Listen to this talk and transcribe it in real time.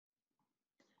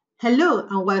Hello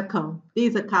and welcome. This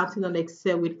is Accounting on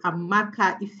Excel with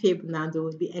Amaka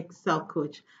Ifebunando, the Excel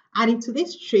coach. And in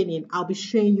today's training, I'll be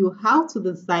showing you how to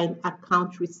design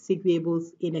account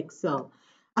receivables in Excel.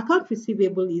 Account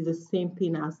receivable is the same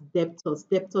thing as debtors.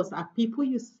 Debtors are people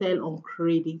you sell on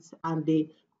credit and they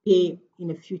pay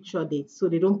in a future date. So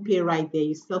they don't pay right there.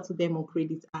 You sell to them on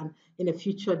credit and in a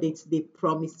future date they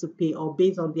promise to pay or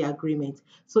based on the agreement.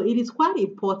 So it is quite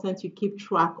important you keep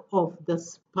track of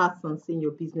these persons in your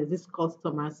business, these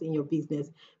customers in your business,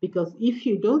 because if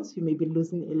you don't, you may be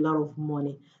losing a lot of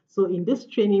money. So in this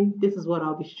training, this is what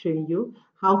I'll be showing you,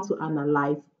 how to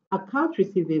analyze account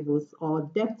receivables or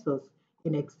debtors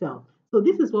in Excel. So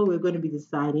this is what we're going to be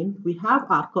deciding. We have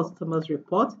our customers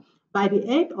report. By the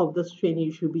end of this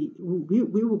training, we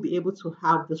will be able to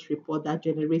have this report that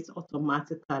generates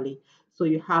automatically. So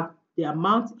you have the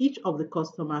amount each of the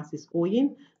customers is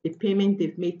owing, the payment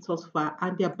they've made thus far,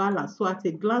 and their balance. So at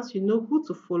a glance, you know who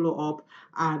to follow up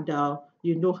and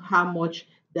you know how much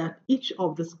that each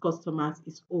of these customers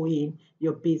is owing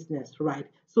your business, right?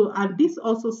 So, and this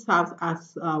also serves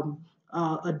as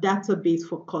a database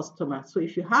for customers. So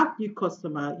if you have new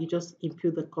customer, you just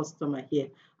input the customer here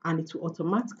and it will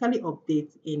automatically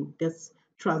update in this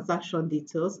transaction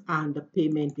details and the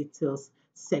payment details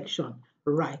section,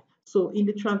 right? So in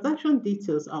the transaction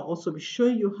details, I'll also be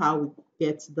showing you how we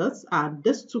get this. And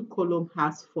this two column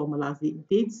has formulas, the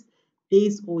dates,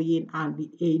 days owing, and the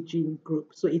aging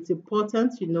group. So it's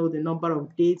important you know the number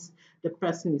of days the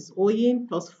person is owing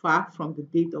thus far from the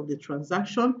date of the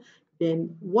transaction.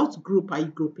 Then what group are you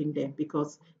grouping them?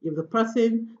 Because if the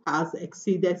person has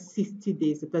exceeded 60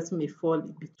 days, the person may fall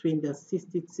between the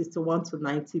 61 to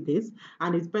 90 days.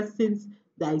 And if the person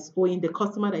that is owing, the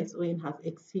customer that is owing has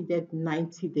exceeded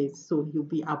 90 days, so he'll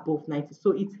be above 90.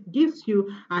 So it gives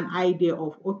you an idea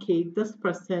of, okay, this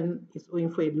person is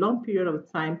owing for a long period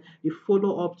of time. You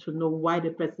follow up to know why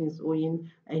the person is owing,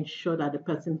 ensure that the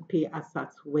person pay as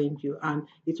at when due. And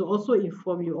it will also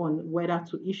inform you on whether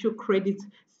to issue credit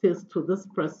sales to this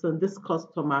person, this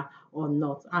customer or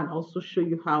not, and also show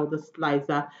you how the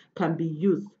slicer can be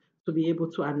used to be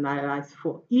able to analyze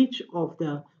for each of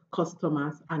the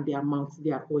customers and the amounts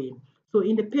they are owing. So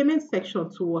in the payment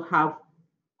section too, we'll have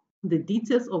the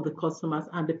details of the customers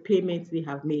and the payments they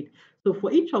have made. So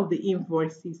for each of the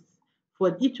invoices,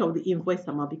 for each of the invoice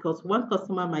amount, because one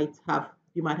customer might have,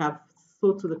 you might have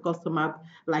sold to the customer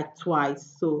like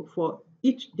twice. So for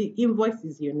each, the invoice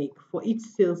is unique. For each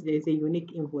sales, there is a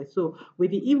unique invoice. So with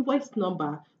the invoice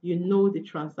number, you know the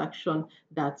transaction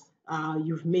that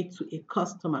you've made to a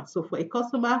customer. So for a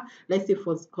customer, let's say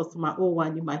for customer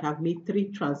 01, you might have made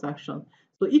 3 transactions.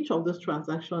 So each of those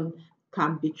transactions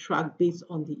can be tracked based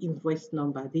on the invoice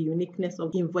number. The uniqueness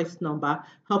of the invoice number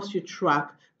helps you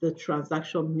track the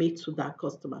transaction made to that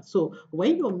customer. So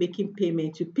when you're making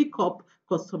payment, you pick up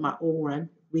customer 01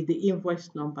 with the invoice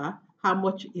number. How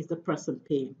much is the person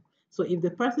paying? So if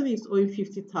the person is owing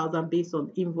 50,000 based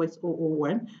on invoice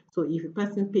 001, so if the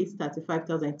person pays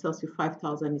 35,000, it tells you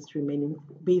 5,000 is remaining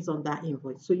based on that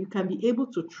invoice. So you can be able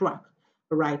to track,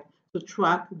 right? To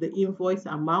track the invoice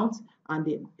amount and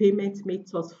the payment made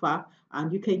thus far,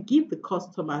 and you can give the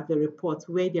customer the report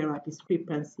where there are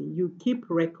discrepancy. You keep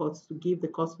records to give the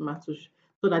customer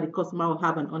so that the customer will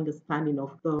have an understanding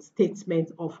of the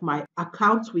statement of my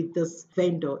account with this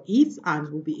vendor is, and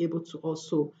will be able to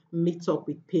also meet up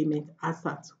with payment as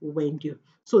at when due.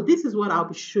 So this is what I'll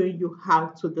be showing you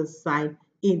how to design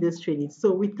in this training.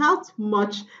 So without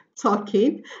much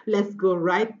talking, let's go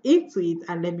right into it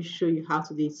and let me show you how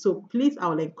to do it. So please, I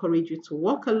will encourage you to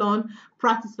work alone,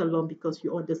 practice alone, because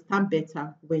you understand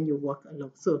better when you work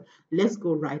alone. So let's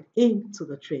go right into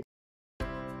the training.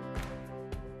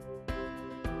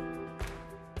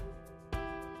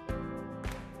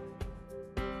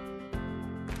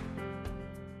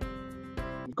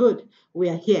 Good, we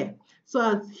are here. So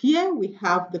as here we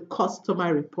have the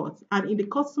customer report, and in the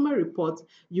customer report,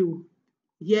 you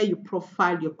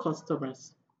profile your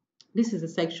customers. This is the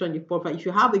section you profile. If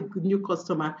you have a new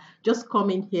customer, just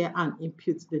come in here and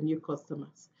input the new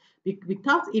customers.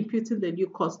 Without inputting the new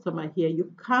customer here,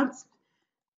 you can't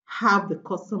have the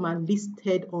customer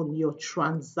listed on your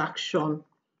transaction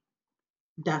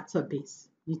database.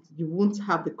 You won't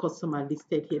have the customer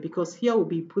listed here, because here we'll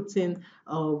be putting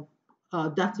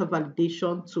data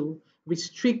validation to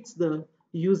restrict the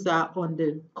user on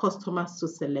the customers to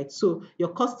select. So your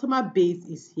customer base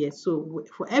is here. So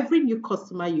for every new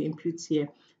customer you input here,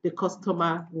 the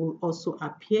customer will also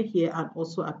appear here and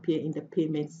also appear in the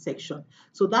payment section.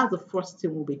 So that's the first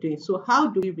thing we'll be doing. So how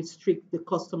do we restrict the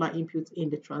customer input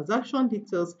in the transaction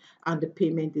details and the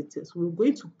payment details? We're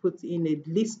going to put in a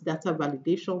list data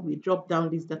validation. We drop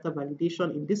down list data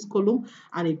validation in this column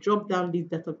and a drop down list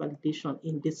data validation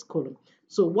in this column.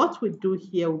 So what we do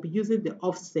here, we'll be using the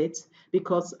offset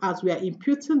because as we are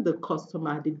imputing the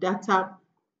customer, the data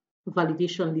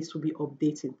validation list will be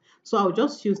updating. So I'll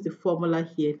just use the formula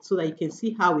here so that you can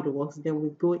see how it works. Then we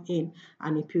go in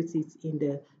and input it in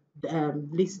the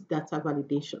list data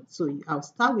validation. So I'll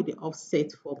start with the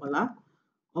offset formula,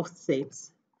 offset.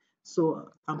 So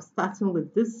I'm starting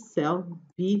with this cell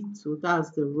B2,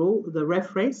 that's the row, the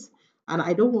reference, and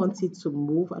I don't want it to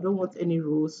move. I don't want any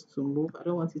rows to move. I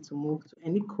don't want it to move to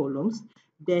any columns.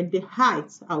 Then the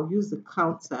height, I'll use the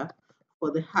counter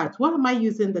for the height. Why am I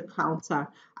using the counter?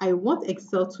 I want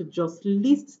Excel to just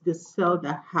list the cell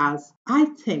that has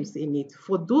items in it.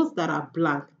 For those that are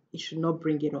blank, it should not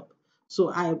bring it up.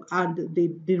 So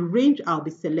the range I'll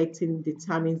be selecting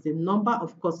determines the number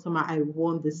of customer I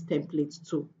want this template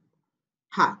to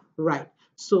have, right?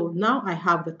 So now I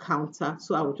have the counter,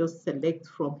 so I will just select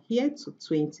from here to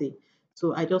 20.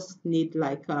 So I just need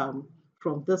like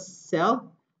from this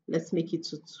cell, let's make it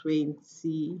to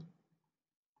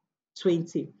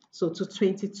 20. So to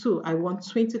 22, I want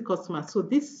 20 customers. So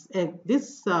this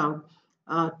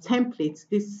template,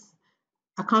 this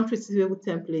account receivable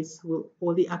templates will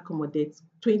only accommodate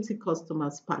 20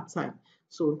 customers per time.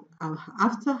 So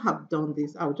after I've done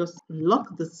this, I'll just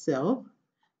lock the cell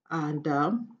and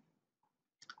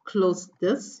close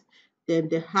this. Then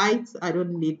the height, I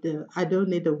don't need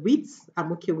the width.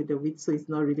 I'm okay with the width, so it's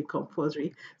not really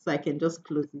compulsory. So I can just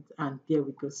close it and there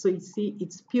we go. So you see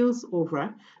it spills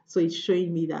over. So it's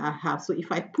showing me that I have. So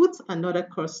if I put another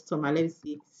customer, let's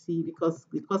see because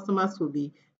the customers will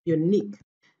be unique.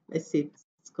 Let's say it's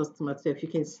customer 12. You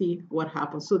can see what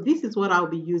happens. So this is what I'll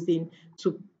be using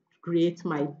to create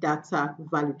my data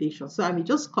validation. So I may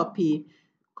just copy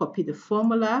the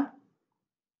formula.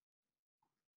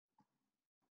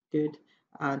 Good.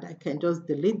 And I can just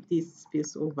delete this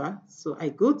space over. So I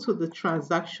go to the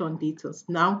transaction details.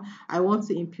 Now I want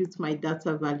to input my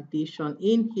data validation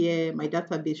in here. My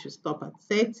database should stop at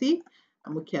 30.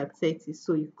 I'm okay at 30.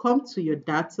 So you come to your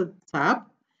data tab,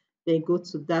 then go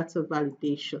to data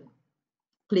validation.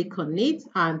 Click on it,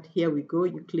 and here we go.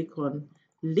 You click on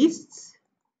lists,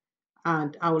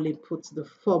 and I will input the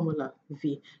formula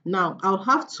V. Now I'll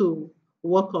have to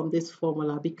work on this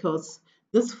formula because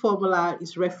this formula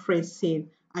is referencing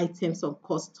items on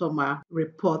customer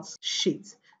report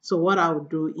sheet. So what I'll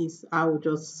do is I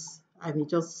may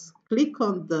just click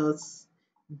on this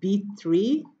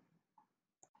B3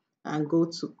 and go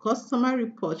to customer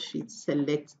report sheet,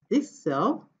 select this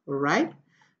cell, right?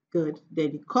 Good.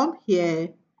 Then you come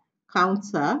here,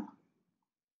 counter,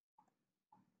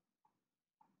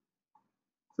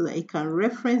 so that it can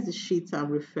reference the sheet I'm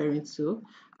referring to,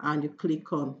 and you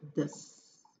click on this.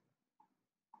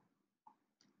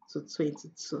 So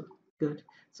 22. Good.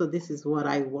 So this is what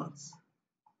I want.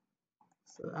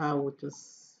 So I will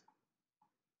just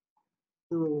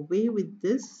do away with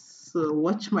this. So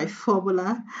watch my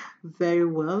formula very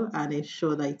well and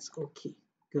ensure that it's okay.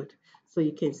 Good. So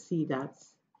you can see that.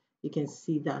 You can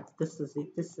see that this is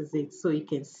it. This is it. So you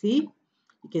can see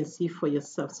for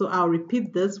yourself. So I'll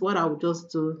repeat this. What I'll just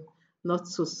do, not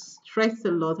to stress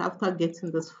a lot, after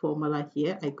getting this formula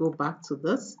here, I go back to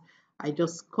this. I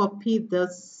just copy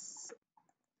this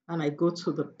and I go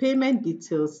to the payment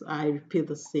details. I repeat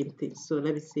the same thing. So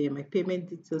let me say my payment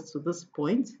details to this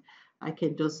point. I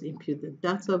can just input the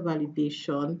data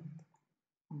validation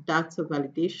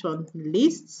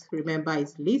list. Remember,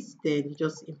 it's list. Then you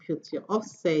just input your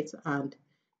offset, and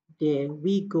there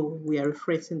we go. We are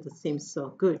referencing the same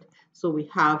cell. Good. So we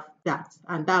have that.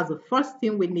 And that's the first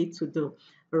thing we need to do.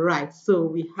 Right. So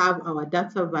we have our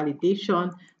data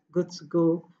validation good to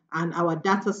go. And our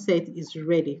data set is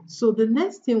ready. So the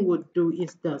next thing we'll do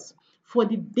is this. For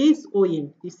the days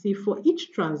owing, you see, for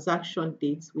each transaction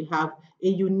date, we have a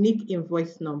unique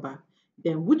invoice number.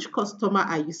 Then which customer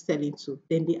are you selling to?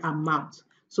 Then the amount.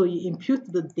 So you impute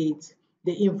the date,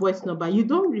 the invoice number. You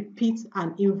don't repeat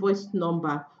an invoice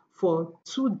number for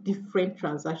two different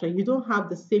transactions. You don't have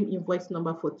the same invoice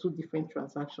number for two different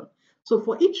transactions. So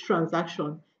for each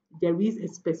transaction, there is a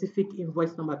specific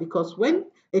invoice number, because when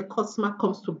a customer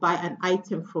comes to buy an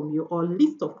item from you or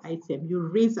list of items, you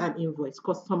raise an invoice.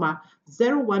 Customer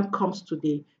 01 comes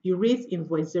today, you raise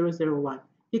invoice 001.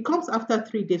 He comes after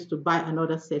 3 days to buy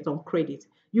another set on credit.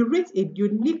 You rate a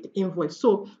unique invoice.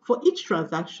 So for each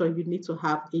transaction, you need to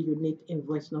have a unique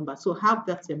invoice number. So have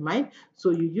that in mind.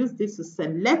 So you use this to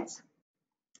select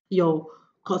your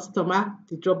customer,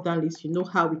 the drop down list. You know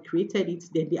how we created it,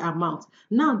 then the amount.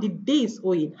 Now the days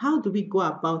owing. How do we go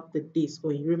about the days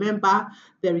owing? Remember,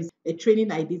 there is a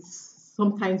training I did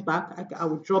sometimes back. I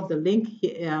will drop the link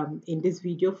here, in this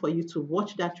video for you to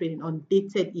watch that training on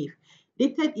dated if.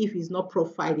 Dated if is not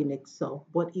profiled in Excel,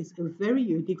 but it's a very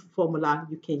unique formula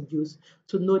you can use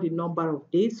to know the number of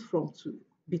days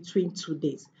between 2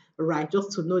 days, right?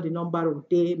 Just to know the number of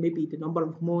day, maybe the number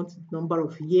of months, number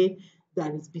of year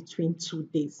that is between 2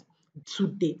 days, 2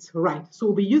 dates, right? So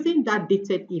we'll be using that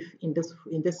dated if in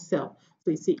this cell.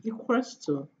 So you see equals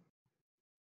to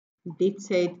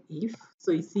dated if.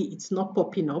 So you see it's not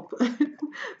popping up.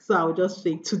 So I'll just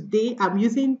say today I'm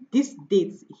using this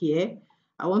date here.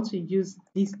 I want to use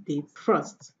this date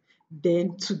first,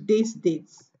 then today's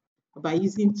dates by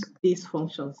using today's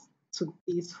function,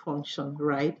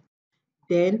 right?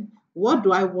 Then what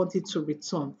do I want it to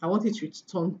return? I want it to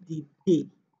return the day.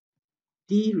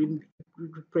 D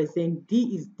represent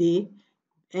D is day,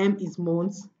 M is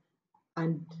month,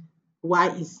 and Y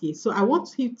is year. So I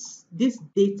want this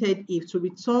dated if to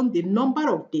return the number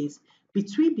of days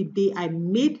between the day I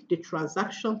made the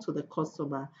transaction to the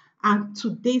customer and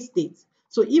today's date.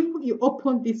 So if you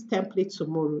open this template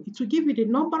tomorrow, it will give you the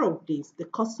number of days the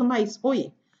customer is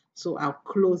owing. So I'll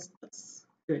close this.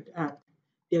 Good. And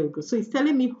there we go. So it's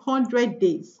telling me 100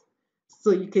 days.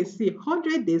 So you can see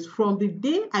 100 days from the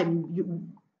day you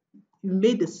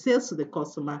made the sales to the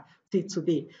customer till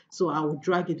today. So I will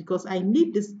drag it because I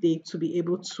need this day to be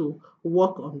able to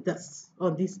work on this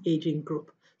aging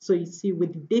group. So you see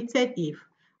with the dated if,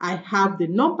 I have the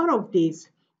number of days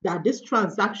that this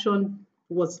transaction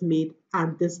was made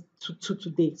and this to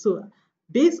today. So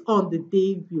based on the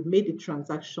day you made the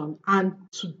transaction and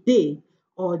today,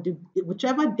 or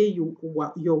whichever day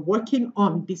you're working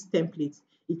on this template,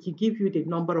 it will give you the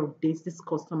number of days this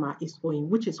customer is owing,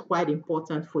 which is quite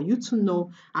important for you to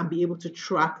know and be able to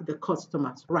track the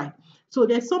customers, right? So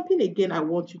there's something again I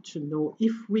want you to know.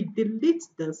 If we delete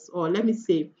this, or let me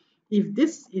say, if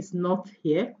this is not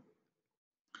here,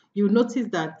 you notice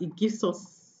that it gives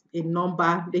us a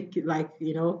number, like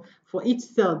for each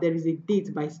cell there is a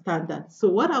date by standard. So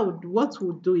what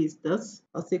we'll do is this.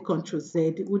 I'll say Control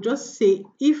Z. We'll just say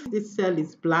if this cell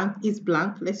is blank,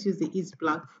 let's use the is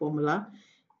blank formula.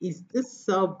 Is this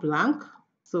cell blank?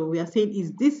 So we are saying,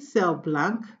 is this cell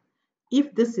blank?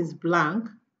 If this is blank,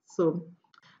 so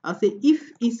I'll say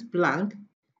if is blank.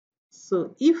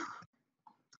 So if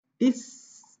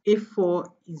this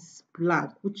A4 is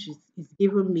blank, which is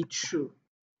giving me true.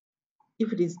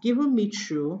 If it is giving me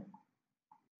true,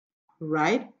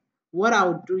 right, what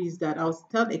I'll do is that I'll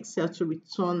tell Excel to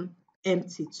return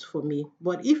empty for me.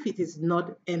 But if it is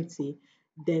not empty,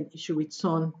 then it should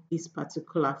return this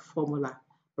particular formula,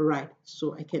 right?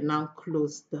 So I can now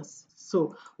close this.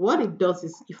 So what it does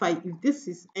is if this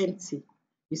is empty,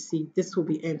 you see this will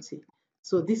be empty.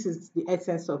 So this is the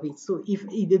essence of it. So if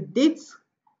the date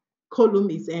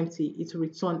column is empty, it will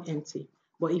return empty.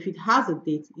 But if it has a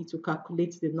date, it will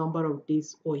calculate the number of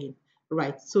days owing.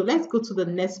 Right. So let's go to the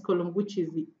next column, which is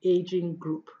the aging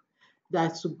group.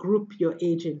 That's to group your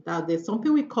aging. Now, there's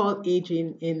something we call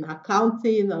aging in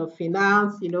accounting or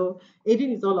finance.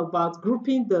 Aging is all about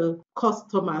grouping the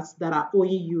customers that are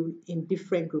owing you in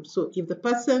different groups. So if the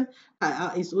person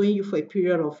is owing you for a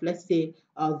period of, let's say,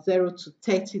 0 to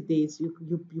 30 days, you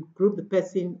group the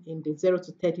person in the 0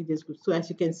 to 30 days group. So as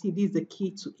you can see, this is the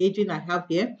key to aging I have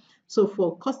here. So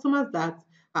for customers that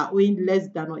are owing less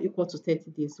than or equal to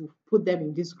 30 days, we'll put them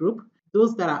in this group.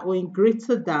 Those that are owing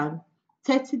greater than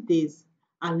 30 days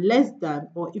and less than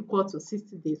or equal to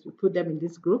 60 days, we put them in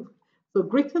this group. So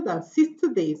greater than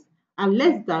 60 days and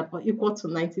less than or equal to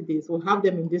 90 days, we'll have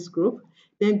them in this group.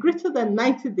 Then greater than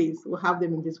 90 days, we'll have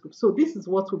them in this group. So this is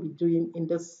what we'll be doing in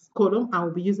this column, and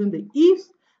we'll be using the if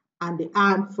and the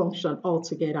and function all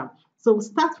together. So we'll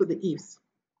start with the ifs.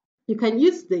 You can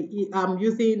use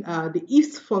using the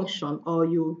ifs function, or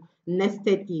you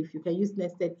nested if. You can use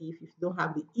nested if you don't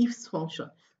have the ifs function.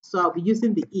 So I'll be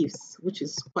using the ifs, which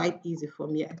is quite easy for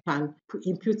me. I can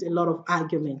input a lot of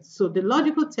arguments. So the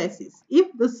logical test is if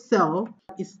the cell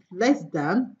is less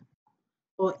than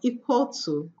or equal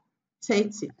to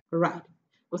 30, right?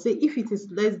 We'll say if it is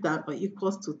less than or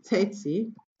equals to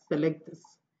 30, select this,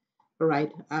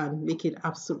 right, and make it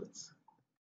absolute.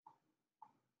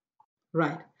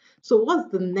 Right. So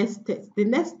what's the next test? The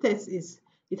next test is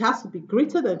it has to be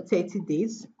greater than 30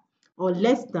 days or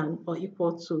less than or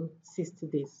equal to 60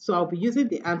 days. So I'll be using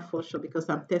the and function because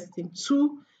I'm testing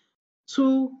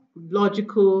two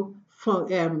logical for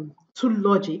two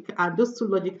logic, and those two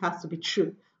logic has to be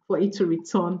true for it to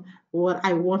return what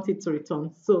I want it to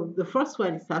return. So the first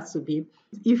one is has to be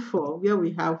if for where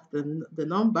we have the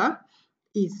number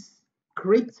is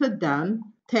greater than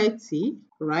 30,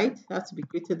 right? It has to be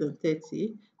greater than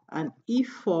 30. And if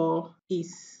for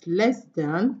is less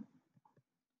than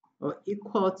or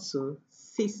equal to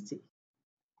 60,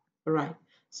 right?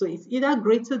 So it's either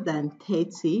greater than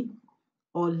 30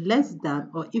 or less than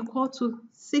or equal to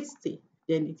 60,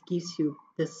 then it gives you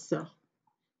the cell.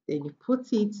 Then you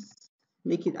put it,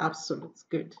 make it absolute.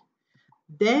 Good.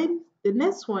 Then the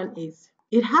next one is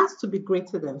it has to be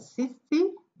greater than 60,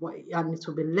 and it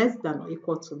will be less than or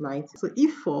equal to 90. So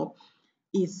if 4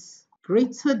 is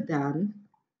greater than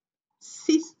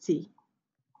 60,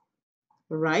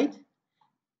 right?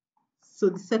 So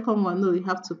the second one, no, you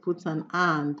have to put an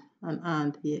and,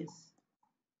 yes.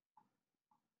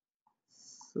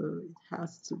 So it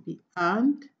has to be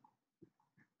and.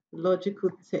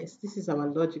 Logical test. This is our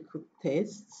logical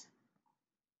test.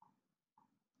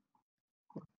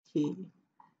 Okay,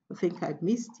 I think I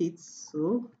missed it.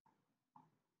 So,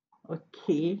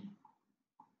 okay.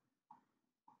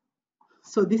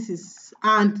 So this is,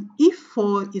 and if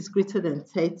 4 is greater than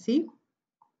 30,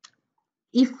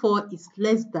 if 4 is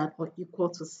less than or equal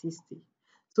to 60.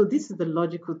 So this is the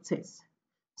logical test.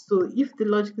 So if the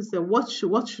logic is what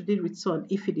should it return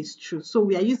if it is true? So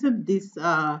we are using this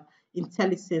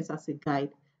IntelliSense as a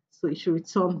guide. So it should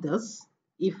return this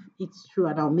if it's true,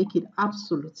 and I'll make it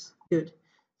absolute. Good.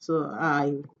 So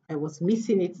I was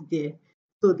missing it there.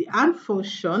 So the AND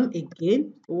function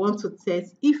again, we want to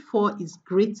test if 4 is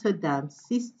greater than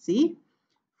 60.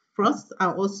 First,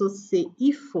 I'll also say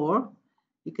if 4,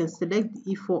 you can select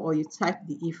the if 4 or you type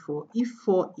the if 4. If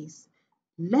 4 is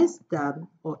less than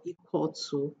or equal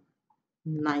to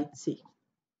 90.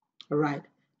 All right,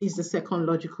 this is the second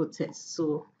logical test.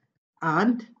 So,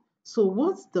 and so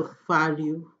what's the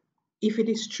value? If it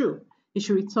is true, it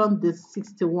should return this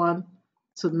 61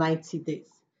 to 90 days.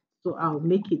 So I'll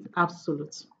make it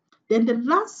absolute. Then the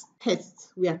last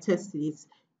test we are testing is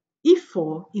if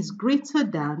 4 is greater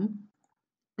than,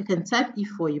 I can type if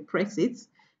 4, you press it.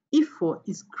 If 4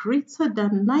 is greater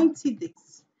than 90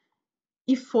 days.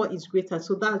 If 4 is greater,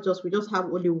 so that's just, we just have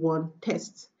only one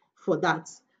test for that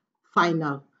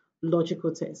final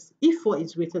logical test. If 4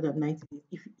 is greater than 90,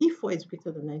 if 4 is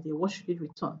greater than 90, what should it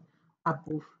return?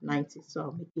 Above 90. So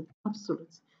I'll make it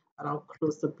absolute and I'll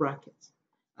close the bracket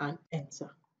and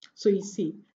enter. So you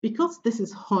see, because this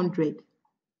is 100,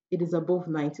 it is above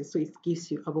 90, so it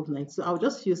gives you above 90. So I'll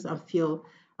just use and fill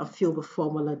the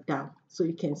formula down so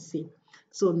you can see.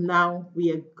 So now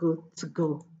we are good to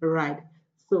go, right?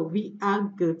 So we are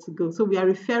good to go. So we are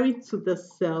referring to the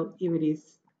cell if it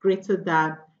is greater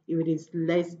than, if it is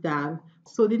less than.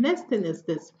 So the next thing is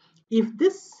this. If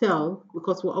this cell,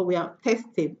 because we are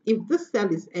testing, if this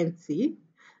cell is empty,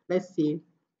 let's see,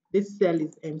 this cell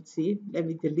is empty. Let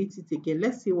me delete it again.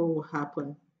 Let's see what will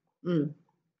happen.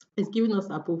 It's giving us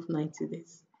above 90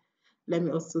 days. Let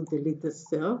me also delete the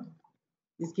cell.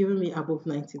 It's giving me above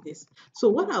 90 days. So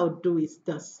what I'll do is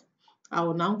this. I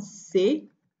will now say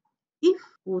if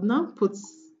we'll now put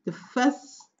the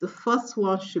first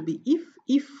one should be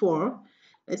if 4,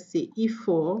 let's say if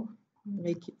 4,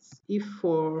 make it if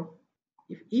 4,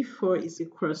 if 4 is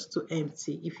equals to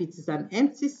empty. If it is an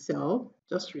empty cell,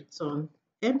 just return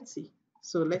empty.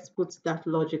 So let's put that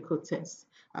logical test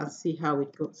and see how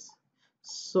it goes.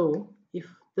 So if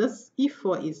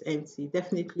 4 is empty,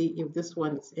 definitely if this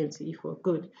one is empty, if 4,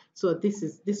 good. So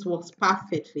this works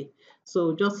perfectly.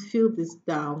 So just fill this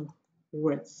down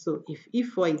words. So if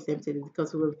 4 is empty,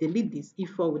 because we will delete this,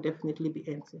 if 4 will definitely be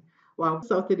empty. Wow,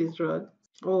 something is wrong.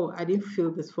 Oh, I didn't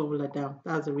fill this formula down.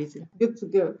 That's the reason. Good to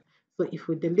go. So if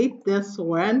we delete this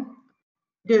one,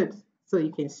 good. So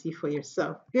you can see for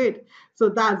yourself. Good. So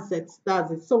that's it.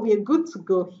 That's it. So we are good to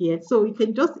go here. So we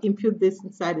can just input this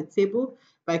inside the table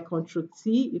by Control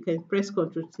T. You can press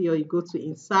Control T or you go to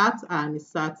insert and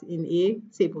insert in a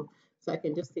table. So I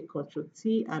can just take Control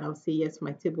T and I'll say, yes,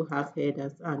 my table has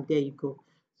headers, and there you go.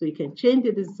 So you can change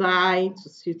the design to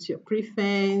suit your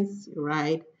preference,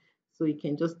 right? So you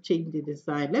can just change the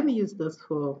design. Let me use this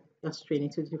for just training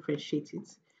to differentiate it.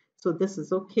 So this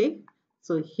is okay.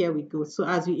 So here we go. So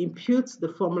as you input, the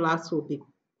formulas will be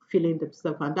filling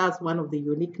themselves, and that's one of the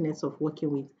uniqueness of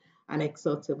working with an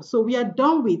Excel table. So we are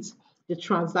done with the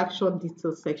transaction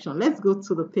details section. Let's go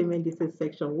to the payment details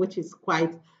section, which is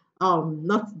quite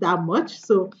not that much.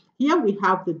 So here we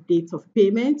have the date of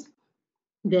payment.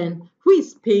 Then who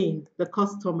is paying? The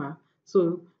customer.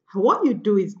 So What you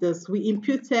do is this: we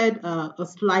imputed a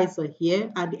slicer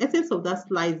here, and the essence of that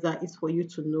slicer is for you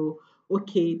to know,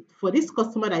 okay, for this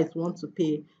customer that is want to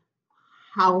pay,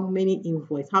 how many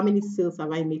sales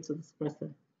have I made to this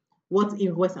person? What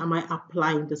invoice am I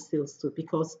applying the sales to?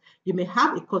 Because you may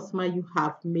have a customer you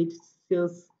have made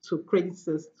sales to, credit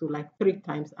sales to like 3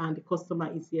 times, and the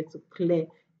customer is here to clear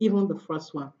even the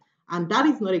first one. And that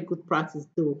is not a good practice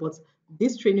though. But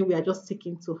this training, we are just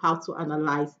sticking to how to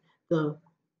analyze the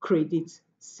credit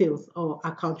sales or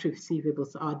account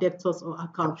receivables, or debtors or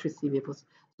account receivables.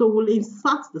 So we'll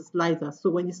insert the slicer. So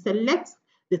when you select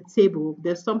the table,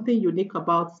 there's something unique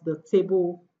about the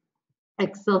table,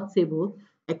 Excel table.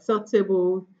 Excel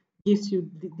table gives you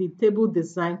the table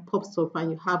design pops up,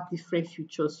 and you have different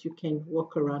features you can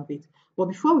work around with. But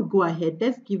before we go ahead,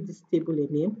 let's give this table a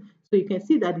name. So you can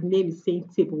see that the name is saying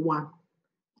table one.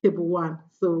 Table one.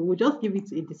 So we'll just give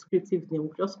it a descriptive name.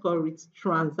 We'll just call it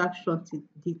transaction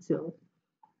detail.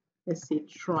 Let's say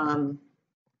transaction.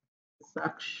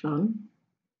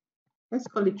 Let's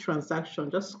call it transaction.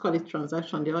 Just call it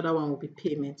transaction. The other one will be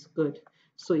payment. Good.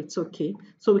 So it's okay.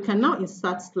 So we can now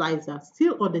insert slicer.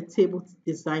 Still on the table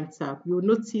design tab, you'll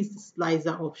notice the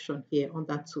slicer option here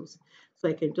under tools. So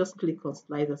I can just click on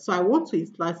slicer. So I want to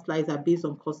insert slicer based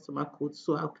on customer code.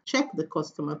 So I'll check the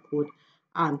customer code,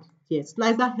 and yes,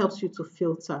 slicer helps you to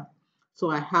filter. So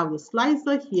I have the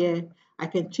slicer here. I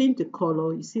can change the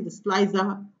color. You see the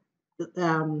slicer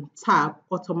tab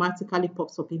automatically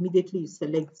pops up immediately you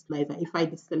select the slicer. If I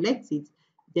deselect it,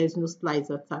 there's no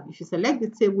slicer tab. If you select the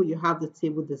table, you have the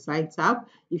table design tab.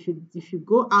 If you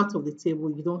go out of the table,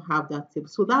 you don't have that table.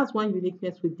 So that's one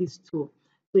uniqueness with this tool.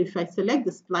 So if I select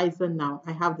the slicer now,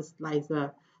 I have the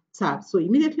slicer tab. So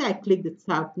immediately I click the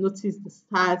tab, notice the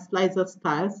style, slicer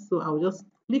styles. So I'll just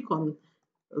click on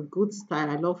a good style.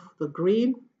 I love the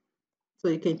green. So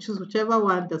you can choose whichever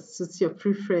one that suits your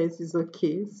preference is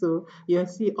okay. So you'll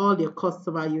see all your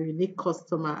customer, your unique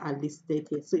customer are listed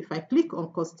here. So if I click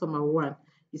on customer one,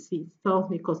 you see it tells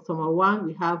me customer one,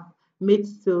 we have made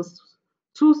sales,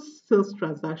 2 sales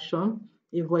transaction,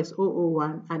 invoice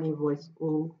 001 and invoice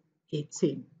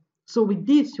 018. So with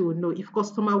this, you will know if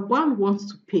customer one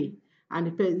wants to pay and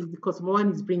the customer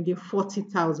one is bringing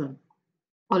 40,000,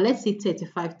 or let's say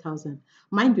 35,000.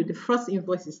 Mind you, the first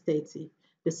invoice is 30,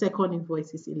 the second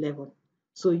invoice is 11.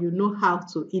 So you know how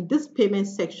to, in this payment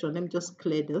section, let me just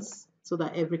clear this so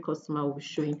that every customer will be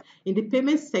showing. In the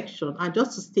payment section, and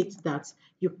just to state that,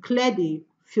 you clear the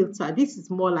filter. This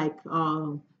is more like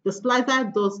the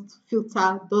slicer does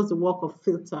the work of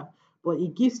filter, but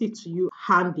it gives it to you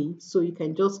handy, so you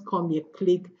can just come here,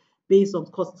 click based on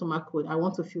customer code. I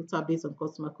want to filter based on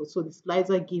customer code. So the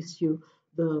slicer gives you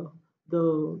the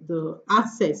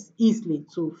access easily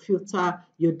to filter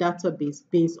your database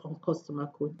based on customer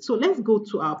code. So let's go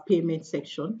to our payment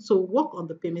section. So work on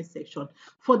the payment section.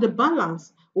 For the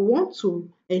balance, we want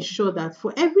to ensure that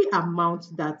for every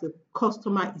amount that the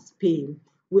customer is paying,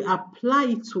 we apply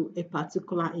it to a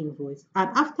particular invoice. And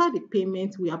after the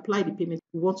payment, we apply the payment.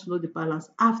 We want to know the balance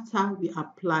after we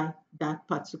apply that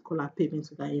particular payment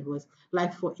to that invoice.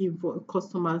 Like for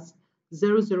customers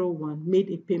 001 made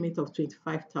a payment of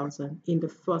 25,000 in the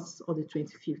 1st or the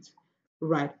 25th,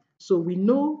 right? So we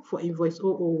know for invoice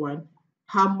 001,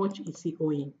 how much is he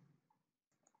owing?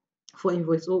 For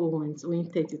invoice 001, it's owing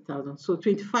 30,000. So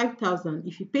 25,000,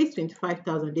 if he pays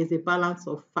 25,000, there's a balance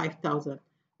of 5,000,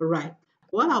 right?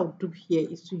 What I'll do here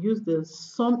is to use the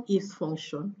sum if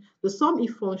function. The sum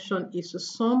if function is to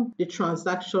sum the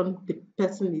transaction the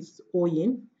person is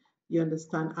owing, you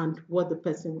understand, and what the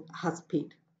person has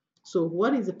paid. So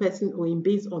what is the person owing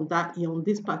based on that, on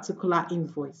this particular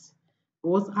invoice?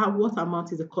 What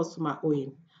amount is the customer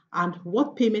owing? And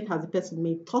what payment has the person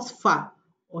made thus far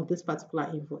on this particular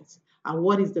invoice? And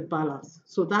what is the balance?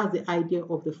 So that's the idea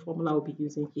of the formula we'll be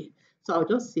using here. So I'll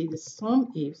just say the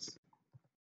sum ifs.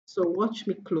 So watch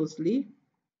me closely.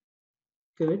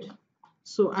 Good.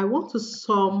 So I want to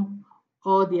sum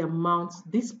all the amounts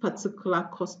this particular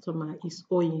customer is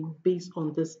owing based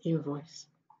on this invoice.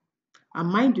 And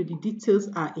mind you, the details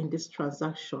are in this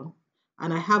transaction.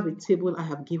 And I have a table I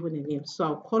have given a name. So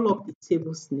I'll call up the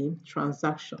table's name,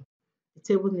 transaction. The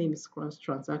table name is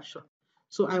transaction.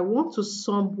 So I want to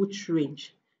sum which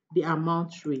range? The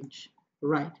amount range,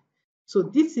 right? So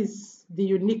this is the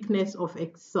uniqueness of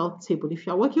Excel table. If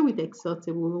you're working with Excel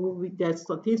table, there's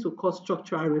some things we call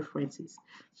structural references.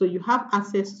 So you have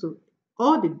access to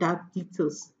all the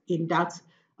details in that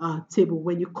table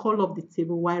when you call up the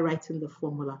table while writing the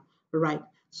formula, right?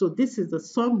 So this is the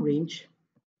sum range.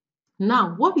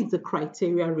 Now, what is the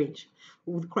criteria range?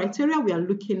 The criteria we are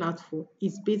looking at for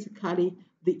is basically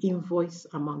the invoice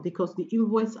amount, because the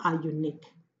invoice are unique.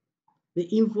 The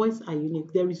invoice are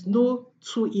unique. There is no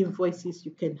two invoices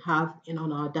you can have in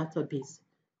on our database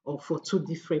or for two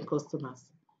different customers.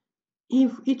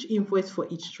 If each invoice for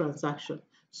each transaction.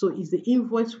 So it's the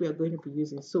invoice we are going to be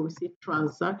using. So we say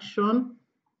transaction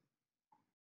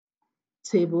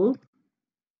table.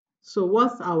 So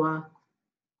what's our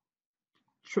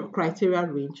criteria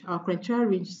range? Our criteria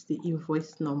range is the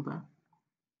invoice number,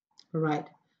 right?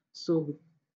 So we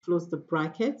close the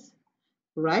bracket,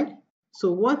 right?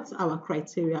 So what's our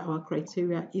criteria? Our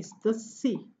criteria is the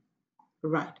C,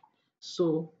 right?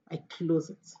 So I close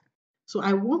it. So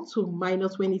I want to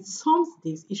minus, when it sums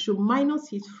this, it should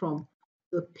minus it from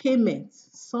the payment,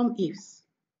 sum ifs.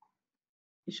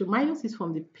 It should minus it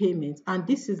from the payment, and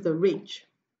this is the range.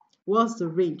 What's the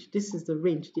range? This is the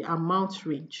range, the amount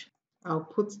range. I'll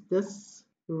put this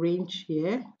range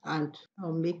here and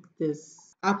I'll make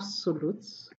this absolute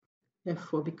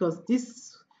F4 because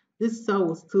this cell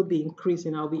will still be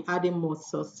increasing. I'll be adding more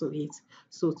cells to it.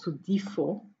 So to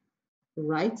D4,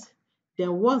 right?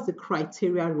 Then what's the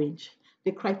criteria range?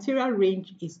 The criteria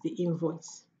range is the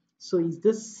invoice. So it's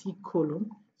this C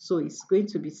column. So it's going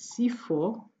to be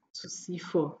C4 to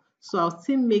C4. So I'll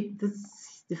still make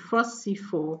this the first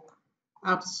C4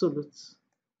 absolute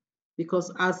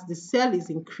because as the cell is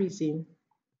increasing,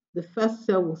 the first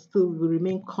cell will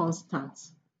remain constant,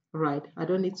 right? I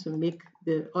don't need to make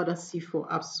the other C4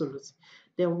 absolute.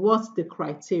 Then what's the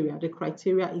criteria? The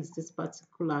criteria is this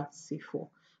particular C4.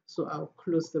 So I'll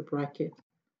close the bracket.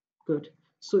 Good.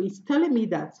 So it's telling me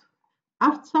that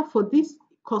after for this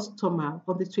customer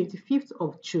on the 25th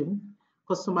of June,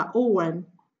 customer O1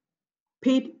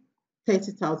 paid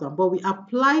 30,000, but we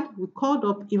called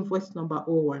up invoice number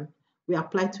O1, we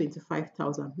applied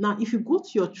 25,000. Now, if you go to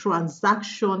your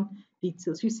transaction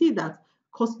details, you see that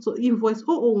cost to invoice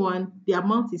 001, the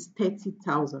amount is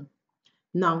 30,000.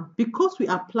 Now, because we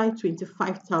applied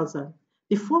 25,000,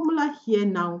 the formula here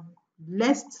now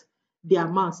lists the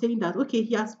amount, saying that, okay,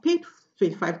 he has paid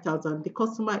 25,000, the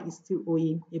customer is still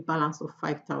owing a balance of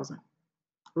 5,000.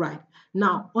 Right.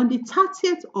 Now, on the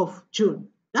 30th of June,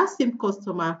 that same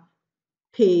customer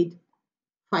paid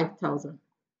 5,000.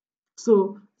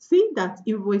 So seeing that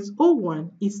invoice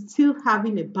 01 is still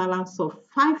having a balance of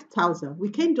 5,000, we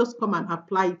can just come and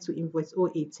apply it to invoice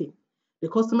 018. The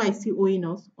customer is still owing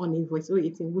us on invoice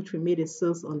 018, which we made a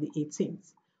sales on the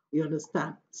 18th. You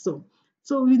understand? So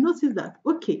we notice that,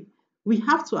 okay, we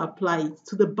have to apply it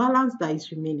to the balance that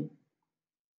is remaining.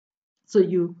 So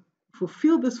you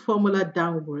fulfill this formula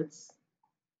downwards.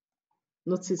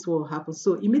 Notice what will happen.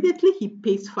 So immediately he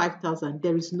pays 5,000,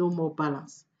 there is no more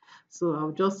balance.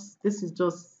 So this is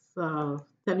just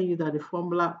telling you that the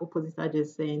formula opposite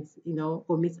adjacent,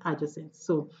 omits adjacent.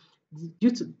 So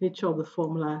due to the nature of the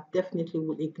formula, definitely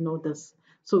will ignore this.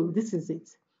 So this is it.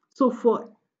 So for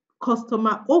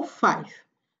customer 05,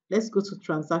 let's go to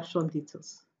transaction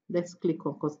details. Let's click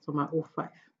on customer 05.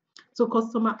 So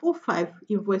customer 05,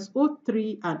 invoice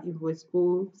 03 and invoice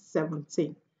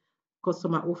 017.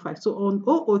 Customer 05. So on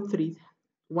 003,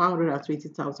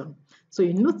 120,000. So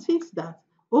you notice that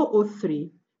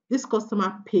 003, this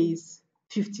customer pays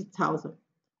 50,000.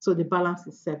 So the balance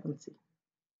is 70.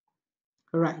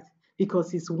 Right?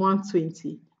 Because it's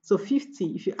 120. So 50,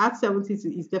 if you add 70,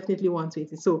 it's definitely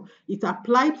 120. So it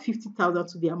applied 50,000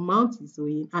 to the amount it's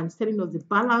owing and telling us the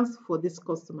balance for this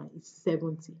customer is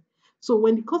 70. So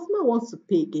when the customer wants to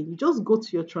pay again, you just go to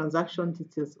your transaction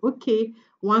details. Okay,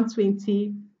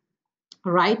 120,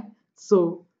 right?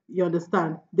 So you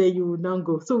understand, there you will now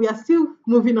go. So we are still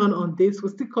moving on this.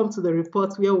 We'll still come to the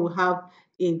report where we'll have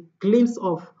a glimpse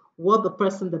of what the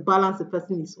balance the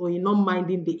person is owing, not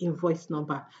minding the invoice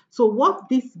number. So what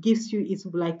this gives you is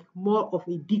like more of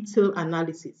a detailed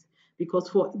analysis, because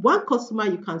for one customer,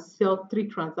 you can sell 3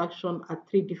 transactions at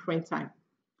 3 different times.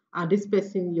 And this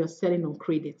person you're selling on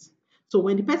credit. So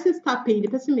when the person start paying, the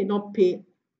person may not pay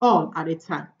all at a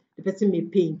time. The person may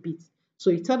pay in bits. So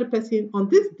you tell the person, on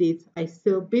this date, I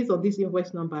sell, based on this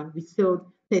invoice number, we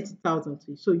sold 30,000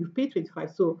 to you. So you pay 25.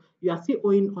 So you are still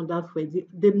owing on that for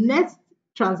the next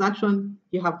transaction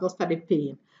you have not started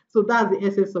paying. So that's the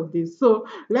essence of this. So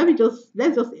let's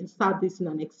just insert this in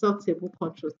an Excel table,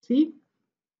 Control T.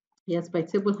 Yes, by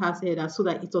table has header so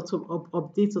that it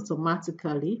updates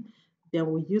automatically. Then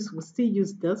we'll still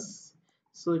use this.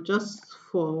 So you just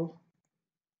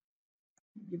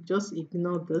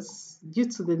ignore this due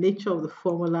to the nature of the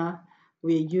formula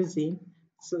we're using.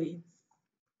 So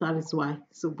that is why.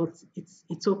 So, but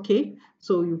it's okay.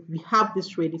 So we have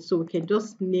this ready. So we can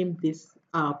just name this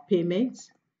payment.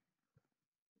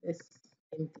 Let's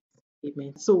name this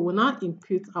payment. So we'll now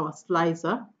input our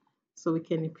slicer. So we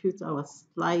can input our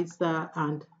slicer,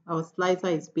 and our slicer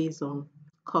is based on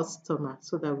customer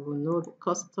so that we will know the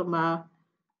customer.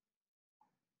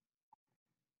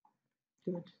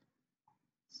 Good.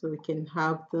 So we can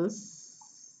have this.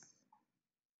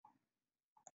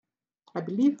 I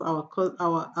believe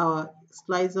our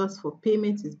slicers for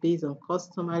payment is based on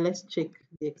customer. Let's check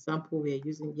the example we are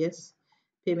using. Yes,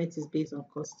 payment is based on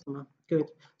customer. Good.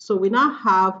 So we now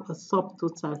have a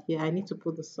subtotal here. I need to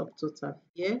put the subtotal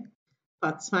here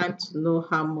per time to know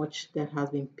how much that has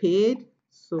been paid.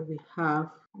 So we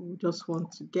just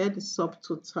want to get the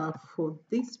subtotal for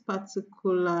this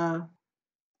particular.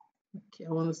 Okay,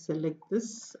 I want to select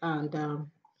this, and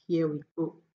here we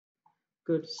go.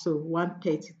 Good. So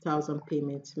 130,000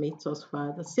 payments made thus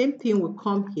far. The same thing will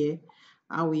come here,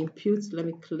 and we impute. Let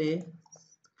me clear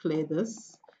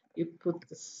this. You put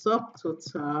the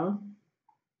subtotal,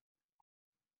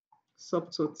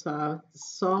 the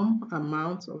sum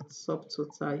amount of the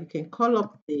subtotal. You can call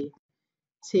up the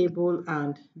table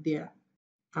and the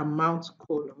amount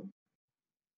column.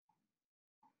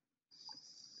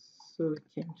 So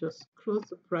we can just close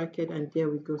the bracket, and there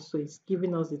we go. So it's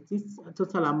giving us this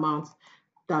total amount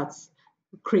that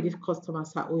credit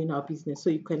customers are owing our business. So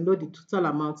you can know the total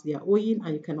amount they are owing,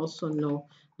 and you can also know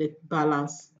the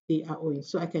balance they are owing.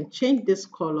 So I can change this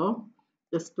color,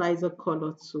 the slicer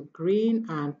color, to green,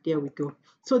 and there we go.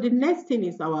 So the next thing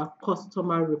is our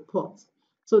customer report.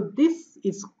 So this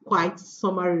is quite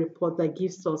summary report that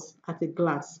gives us at a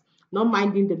glance, not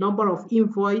minding the number of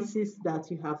invoices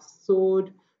that you have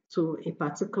sold to a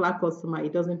particular customer.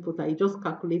 It doesn't put that. It just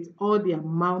calculates all the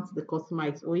amounts the customer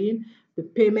is owing, the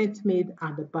payment made,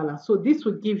 and the balance. So this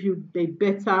will give you a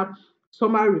better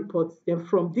summary report. Then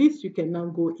from this, you can now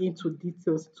go into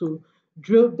details to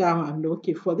drill down and know,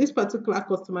 okay, for this particular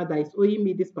customer that is owing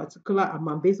me this particular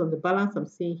amount based on the balance I'm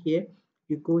seeing here,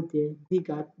 you go there, dig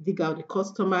out the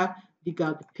customer, dig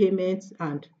out the payments,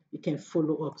 and you can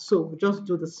follow up. So we just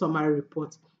do the summary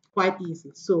report. Quite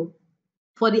easy. So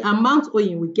for the amount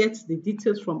owing, we get the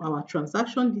details from our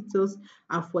transaction details,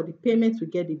 and for the payment, we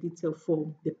get the detail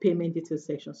from the payment details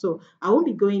section. So I won't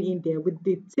be going in there. With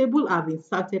the table I've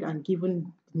inserted and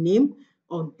given name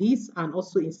on this, and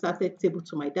also inserted table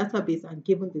to my database and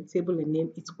given the table a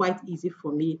name, it's quite easy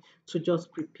for me to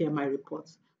just prepare my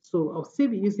reports. So I'll still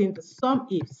be using the sum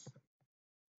ifs.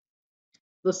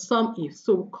 The sum ifs.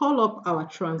 So we'll call up our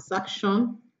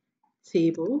transaction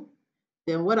table.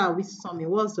 Then what are we summing?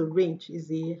 What's the range? Is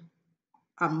the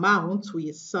amount we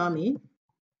are summing.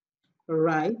 All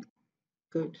right,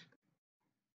 good.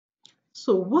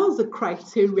 So what's the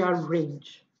criteria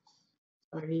range?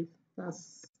 Sorry,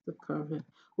 that's the cover.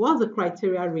 What's the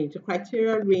criteria range? The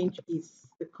criteria range is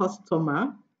the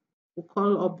customer. We'll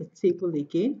call up the table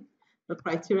again. The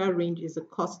criteria range is a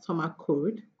customer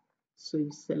code. So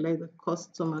you select the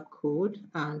customer code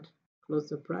and close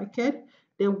the bracket.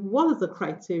 Then what is the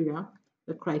criteria?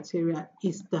 The criteria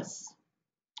is this.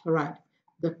 All right,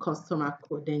 the customer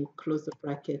code. Then you close the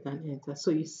bracket and enter.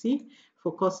 So you see,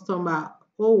 for customer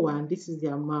 01, this is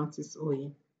the amount it's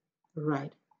owing. All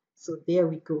right, so there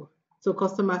we go. So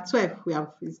customer 12,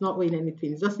 it's not owing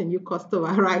anything, it's just a new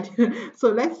customer, right? So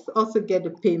let's also get the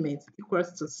payment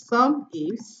equals to sum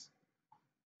ifs.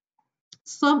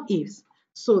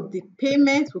 So the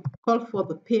payment, we call for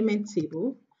the payment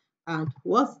table, and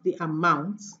what's the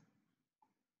amount?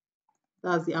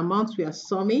 That's the amount we are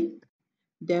summing.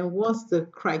 Then what's the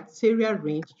criteria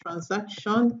range?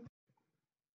 Transaction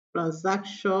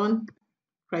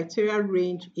criteria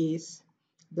range is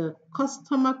the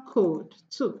customer code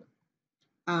too.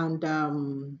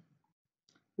 And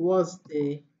what's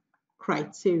the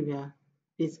criteria?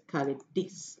 Basically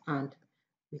this, and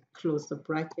we close the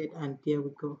bracket, and there we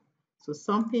go. So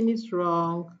something is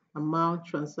wrong. Amount,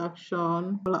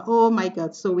 transaction. Oh my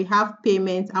God. So we have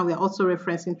payment, and we're also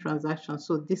referencing transaction.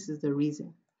 So this is the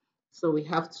reason. So we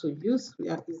have to use,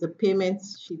 is the payment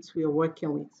sheet we are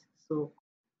working with. So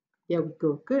there we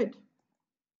go. Good.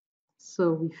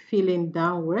 So we're filling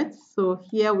downwards. So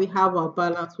here we have our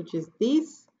balance, which is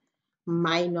this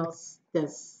minus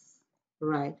this,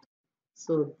 right?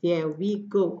 So there we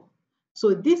go.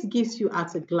 So this gives you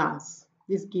at a glance.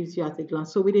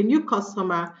 So with a new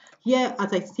customer, here,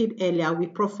 as I said earlier, we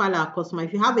profile our customer.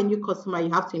 If you have a new customer, you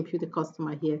have to impute the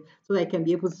customer here so that I can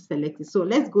be able to select it. So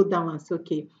let's go down and say,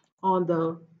 okay, on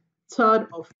the 3rd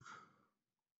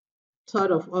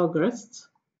of August,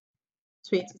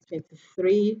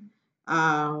 2023,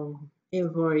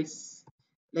 invoice,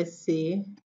 let's say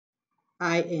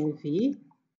INV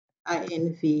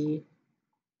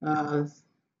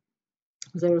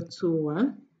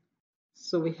 021.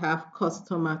 So we have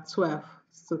customer 12.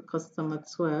 So customer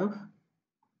 12.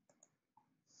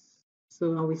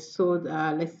 So and we sold,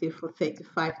 let's say for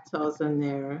 35,000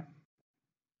 naira.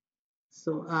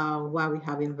 So while we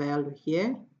have in value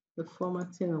here, the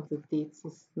formatting of the dates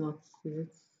is not,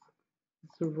 it's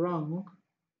wrong.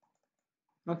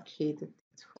 Okay, the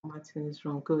date formatting is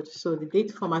wrong. Good. So the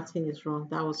date formatting is wrong.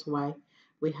 That was why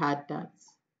we had that.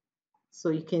 So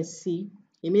you can see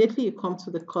immediately you come to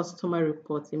the customer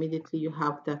report, immediately you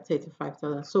have that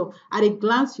 35,000. So at a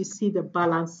glance, you see the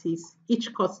balances.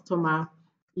 Each customer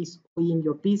is in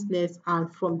your business, and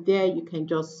from there you can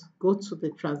just go to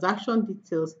the transaction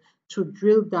details to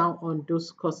drill down on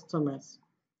those customers.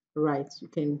 Right, you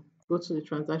can go to the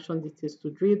transaction details to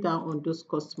drill down on those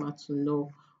customers to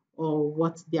know or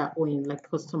what they are owing.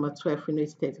 Like customer 12, you know,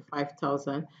 is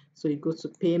 35,000. So you go to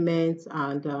payments,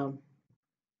 and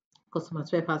customer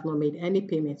 12 has not made any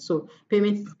payment. So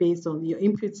payment is based on your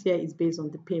input here is based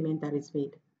on the payment that is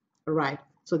made. Right.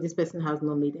 So this person has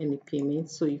not made any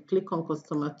payment. So you click on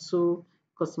customer 2.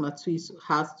 Customer 2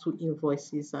 has 2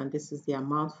 invoices, and this is the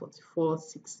amount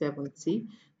 44,670.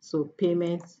 So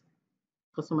payment,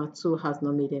 customer 2 has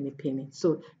not made any payment.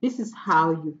 So this is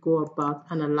how you go about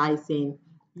analyzing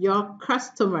your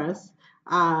customers'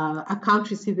 account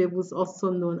receivables,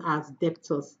 also known as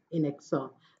debtors in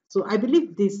Excel. So I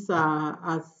believe this,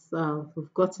 as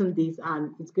we've gotten this,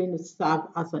 and it's going to serve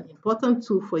as an important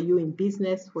tool for you in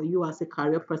business, for you as a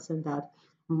career person that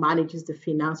manages the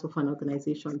finance of an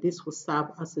organization. This will serve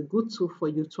as a good tool for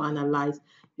you to analyze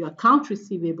your account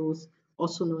receivables,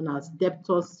 also known as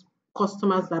debtors,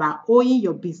 customers that are owing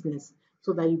your business,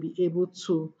 so that you'll be able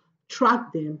to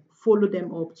track them, follow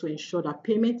them up to ensure that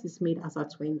payment is made as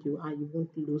at when due and you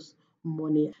won't lose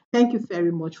money. Thank you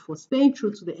very much for staying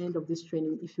through to the end of this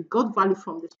training. If you got value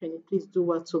from this training, please do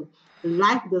well to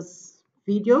like this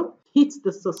video, hit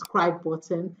the subscribe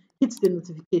button, hit the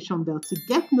notification bell to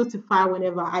get notified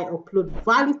whenever I upload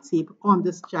value tip on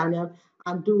this channel,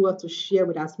 and do well to share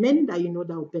with as many that you know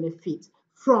that will benefit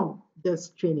from this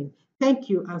training. Thank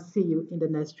you, and see you in the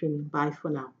next training. Bye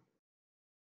for now.